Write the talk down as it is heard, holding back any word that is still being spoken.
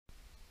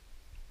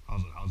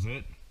was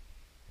it.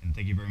 And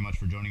thank you very much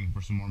for joining me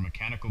for some more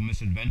mechanical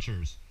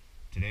misadventures.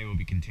 Today we'll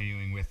be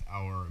continuing with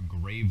our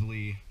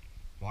Gravely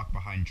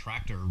walk-behind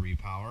tractor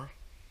repower.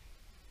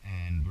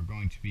 And we're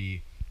going to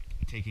be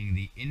taking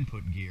the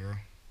input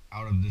gear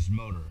out of this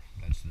motor.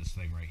 That's this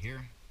thing right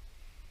here.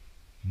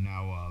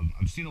 Now,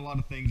 I've seen a lot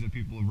of things that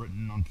people have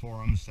written on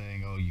forums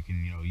saying, oh, you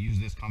can, use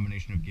this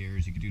combination of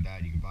gears, you can do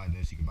that, you can buy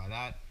this, you can buy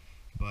that.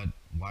 But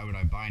why would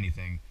I buy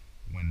anything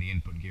when the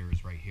input gear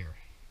is right here?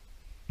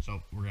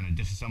 So we're going to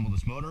disassemble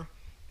this motor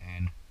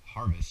and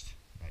harvest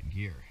that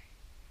gear.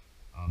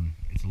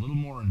 It's a little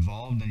more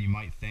involved than you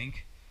might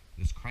think.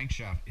 This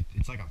crankshaft,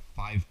 it's like a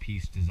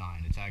 5-piece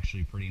design. It's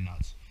actually pretty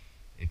nuts.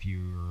 If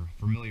you're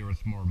familiar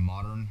with more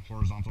modern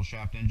horizontal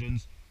shaft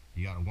engines,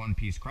 you got a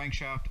 1-piece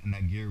crankshaft and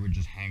that gear would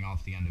just hang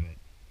off the end of it.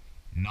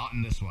 Not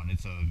in this one.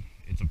 It's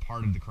a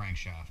part of the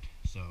crankshaft.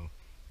 So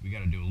we got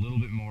to do a little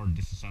bit more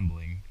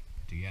disassembling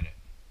to get it.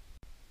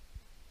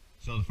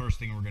 So the first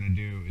thing we're going to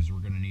do is we're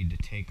going to need to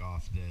take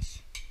off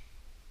this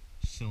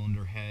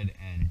cylinder head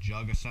and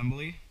jug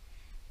assembly.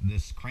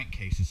 This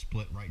crankcase is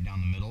split right down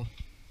the middle,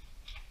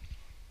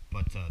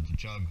 but the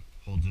jug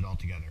holds it all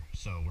together.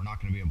 So we're not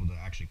going to be able to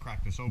actually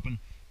crack this open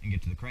and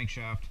get to the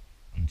crankshaft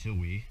until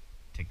we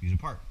take these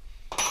apart.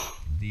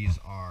 These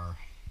are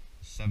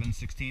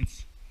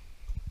 7/16,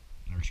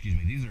 or excuse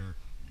me, these are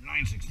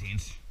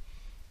 9/16,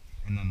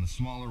 and then the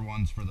smaller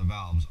ones for the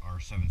valves are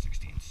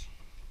 7/16.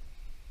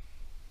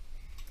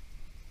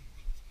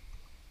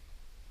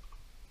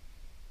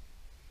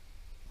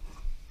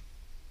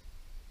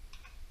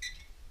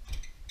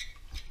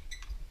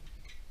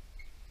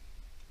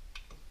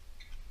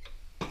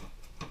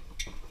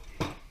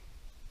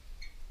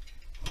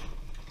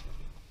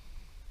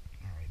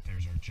 Alright,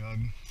 there's our jug.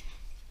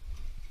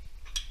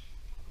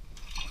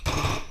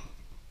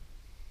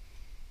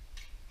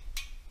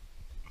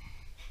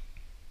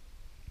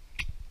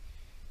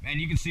 Man,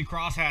 you can see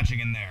cross-hatching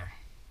in there.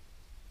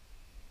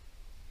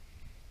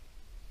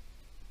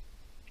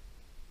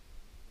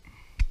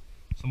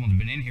 Someone's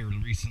been in here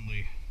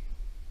recently.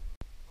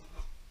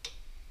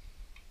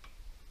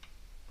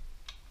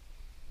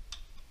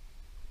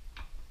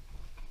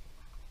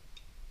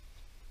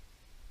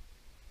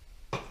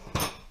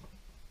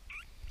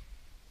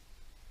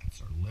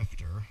 That's our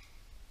lifter.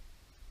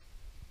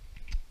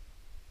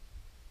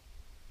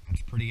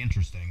 That's pretty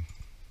interesting.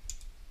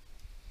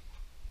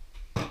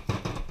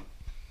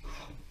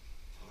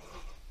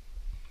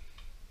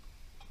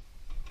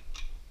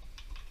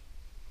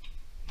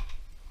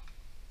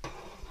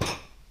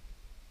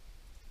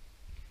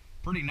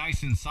 Pretty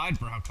nice inside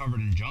for how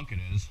covered in junk it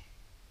is.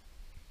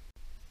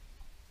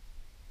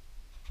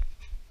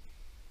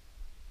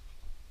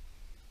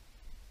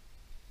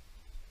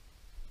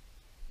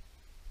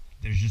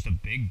 There's just a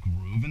big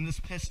groove in this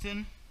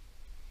piston.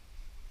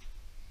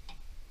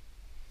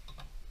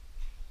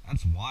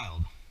 That's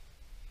wild.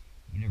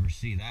 You never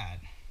see that.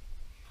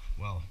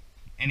 Well,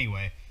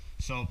 anyway,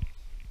 so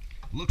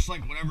looks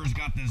like whatever's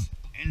got this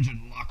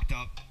engine locked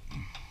up,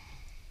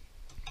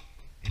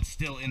 it's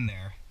still in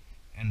there.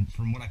 And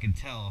from what I can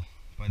tell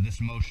by this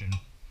motion,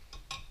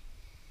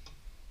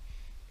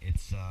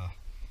 it's the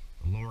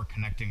lower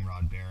connecting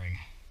rod bearing.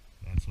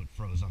 That's what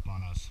froze up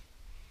on us.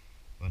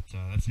 But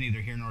that's neither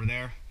here nor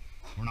there.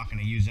 We're not going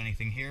to use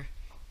anything here.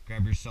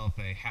 Grab yourself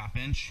a 1/2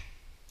 inch.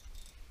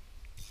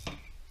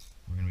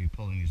 We're going to be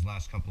pulling these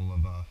last couple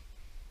of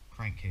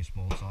crankcase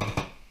bolts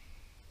off.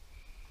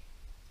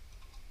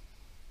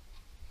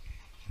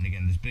 And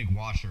again, this big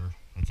washer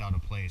that's out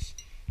of place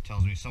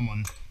tells me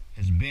someone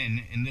has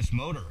been in this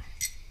motor.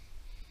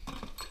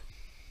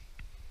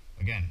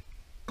 Again,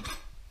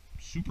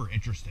 super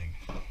interesting,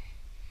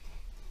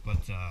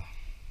 but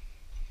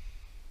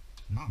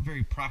not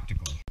very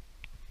practical.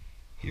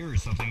 Here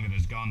is something that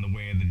has gone the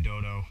way of the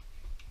dodo.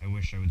 I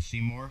wish I would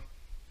see more.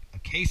 A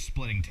case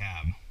splitting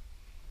tab.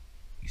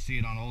 You see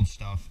it on old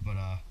stuff, but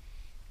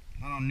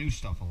not on new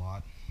stuff a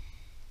lot.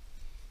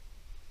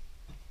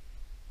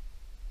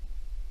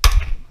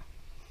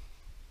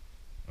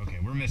 Okay,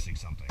 we're missing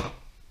something.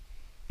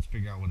 Let's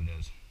figure out what it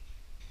is.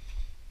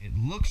 It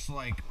looks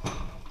like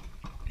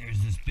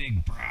there's this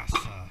big brass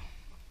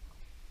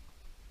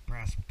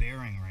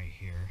bearing right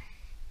here,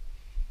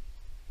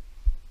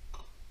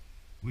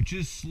 which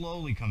is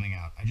slowly coming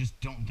out. I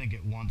just don't think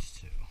it wants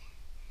to.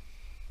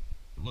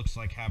 It looks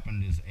like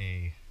happened is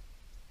a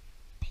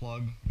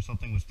plug or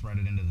something was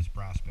threaded into this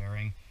brass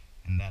bearing,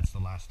 and that's the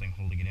last thing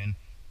holding it in.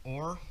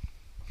 Or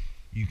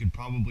you could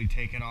probably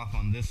take it off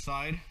on this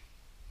side,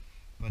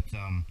 but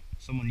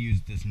someone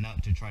used this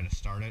nut to try to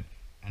start it,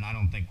 and I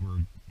don't think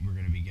we're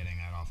going to be getting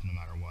that off no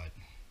matter what.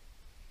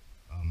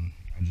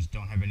 I just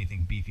don't have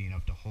anything beefy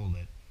enough to hold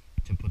it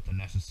to put the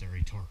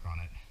necessary torque on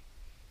it,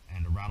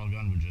 and a rattle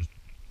gun would just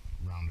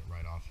round it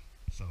right off.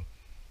 So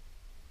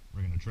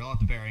we're going to drill out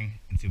the bearing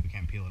and see if we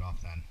can't peel it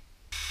off then.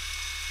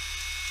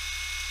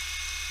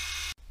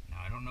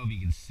 Now I don't know if you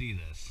can see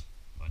this,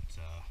 but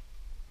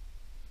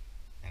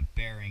that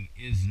bearing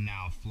is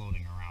now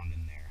floating around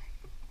in there.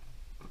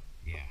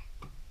 Yeah.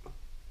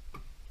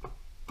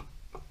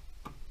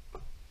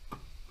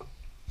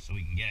 So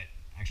we can get it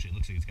Actually, it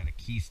looks like it's got a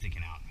key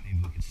sticking out. Maybe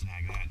we can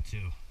snag that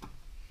too.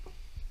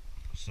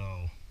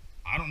 So,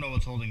 I don't know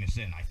what's holding this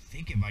in. I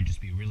think it might just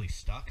be really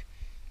stuck.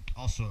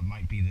 Also, it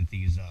might be that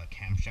these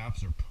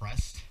camshafts are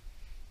pressed,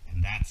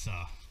 and that's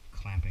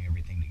clamping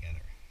everything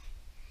together.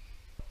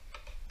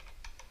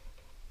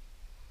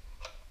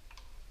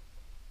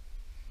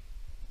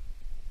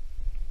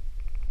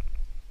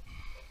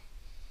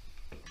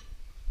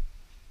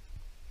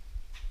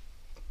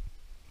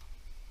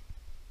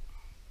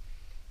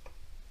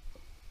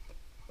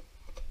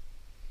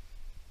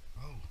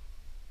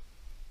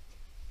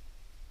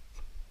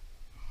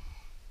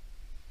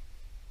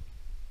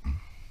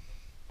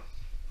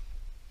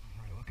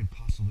 Could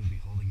possibly be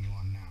holding you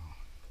on now.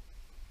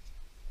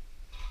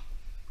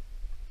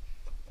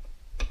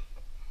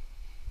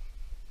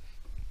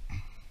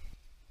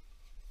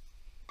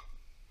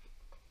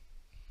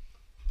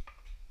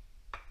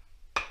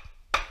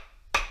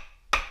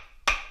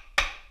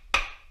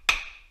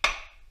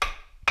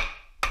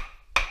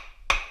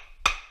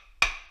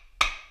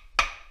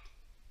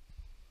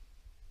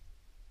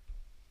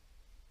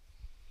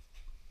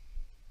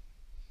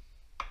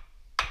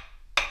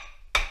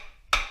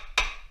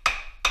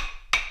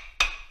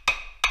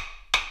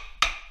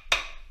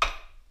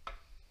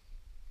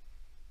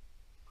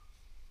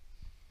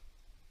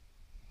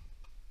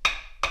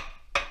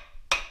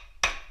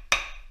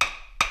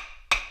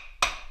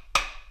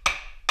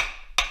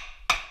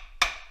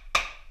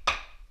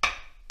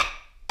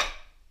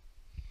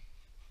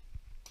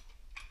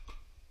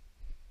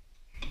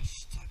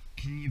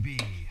 Can you be,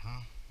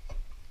 huh?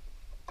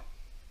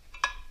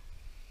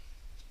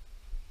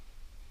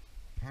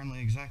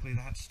 Apparently exactly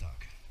that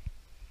stuck.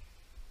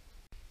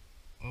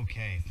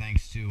 Okay,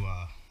 thanks to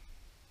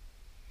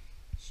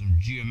some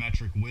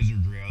geometric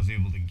wizardry, I was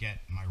able to get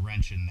my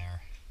wrench in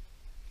there.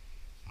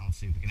 Now let's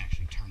see if we can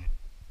actually turn it.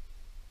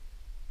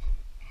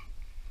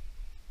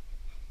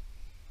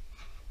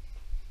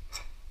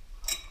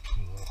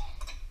 Cool.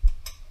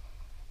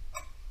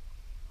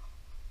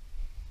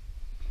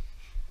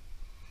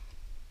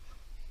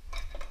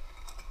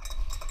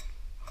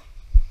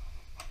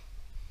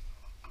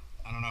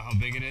 I don't know how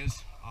big it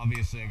is.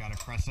 Obviously I got a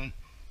crescent.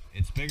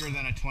 It's bigger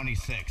than a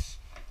 26,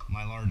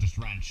 my largest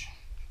wrench.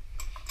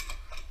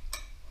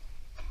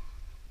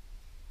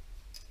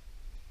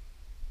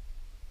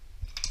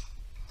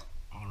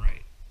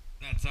 Alright,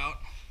 that's out.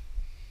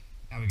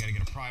 Now we gotta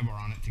get a pry bar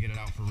on it to get it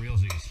out for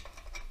realsies.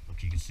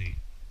 Look, you can see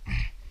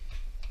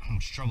how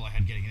much trouble I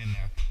had getting it in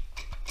there.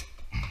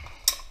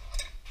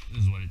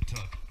 This is what it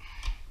took.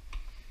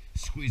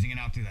 Squeezing it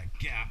out through that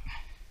gap.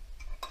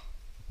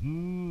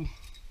 Ooh.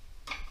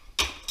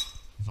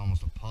 It's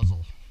almost a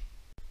puzzle.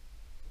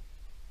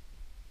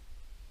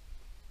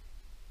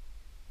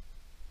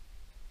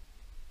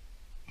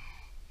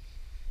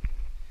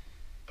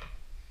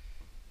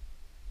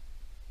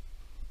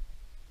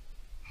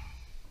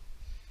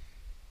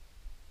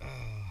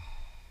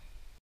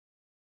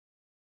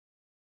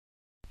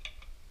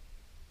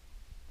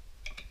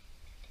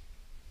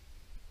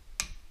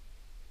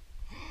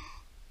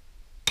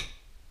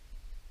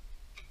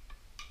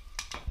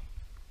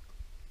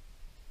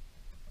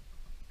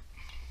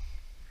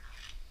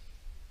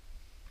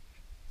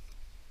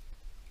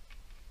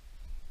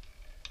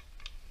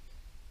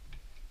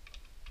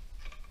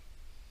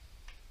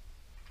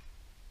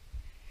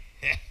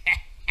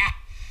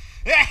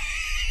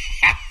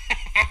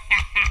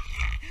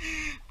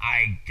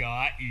 I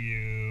got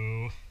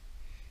you.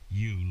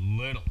 You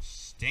little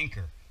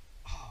stinker.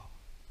 Oh,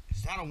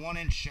 is that a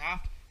 1-inch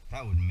shaft?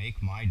 That would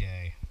make my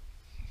day.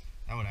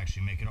 That would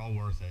actually make it all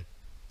worth it.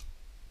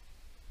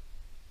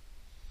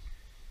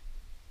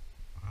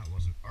 That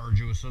wasn't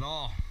arduous at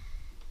all.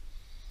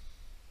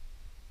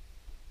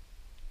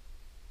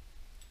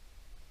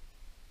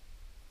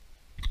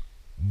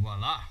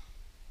 Voila.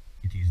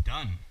 It is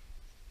done.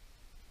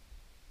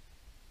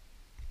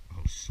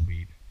 Oh,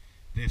 sweet.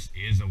 This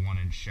is a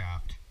 1-inch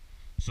shaft.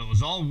 So it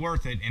was all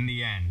worth it in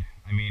the end.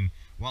 I mean,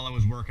 while I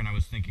was working, I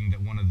was thinking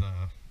that one of the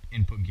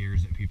input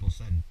gears that people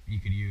said you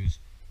could use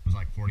was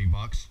like 40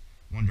 bucks.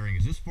 Wondering,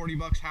 is this 40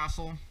 bucks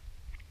hassle?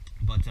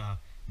 But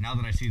now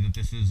that I see that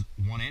this is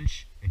 1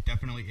 inch, it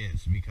definitely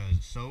is,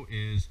 because so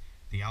is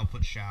the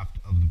output shaft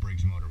of the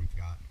Briggs motor we've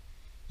got.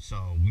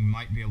 So we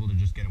might be able to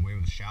just get away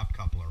with a shaft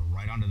coupler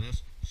right onto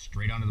this,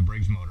 straight onto the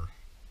Briggs motor.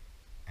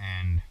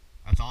 And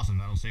that's awesome.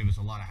 That'll save us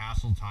a lot of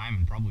hassle, time,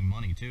 and probably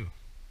money too.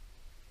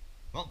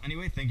 Well,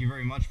 anyway, thank you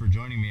very much for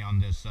joining me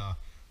on this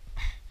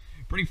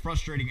pretty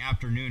frustrating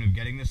afternoon of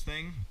getting this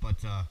thing,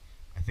 but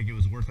I think it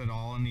was worth it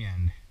all in the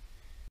end.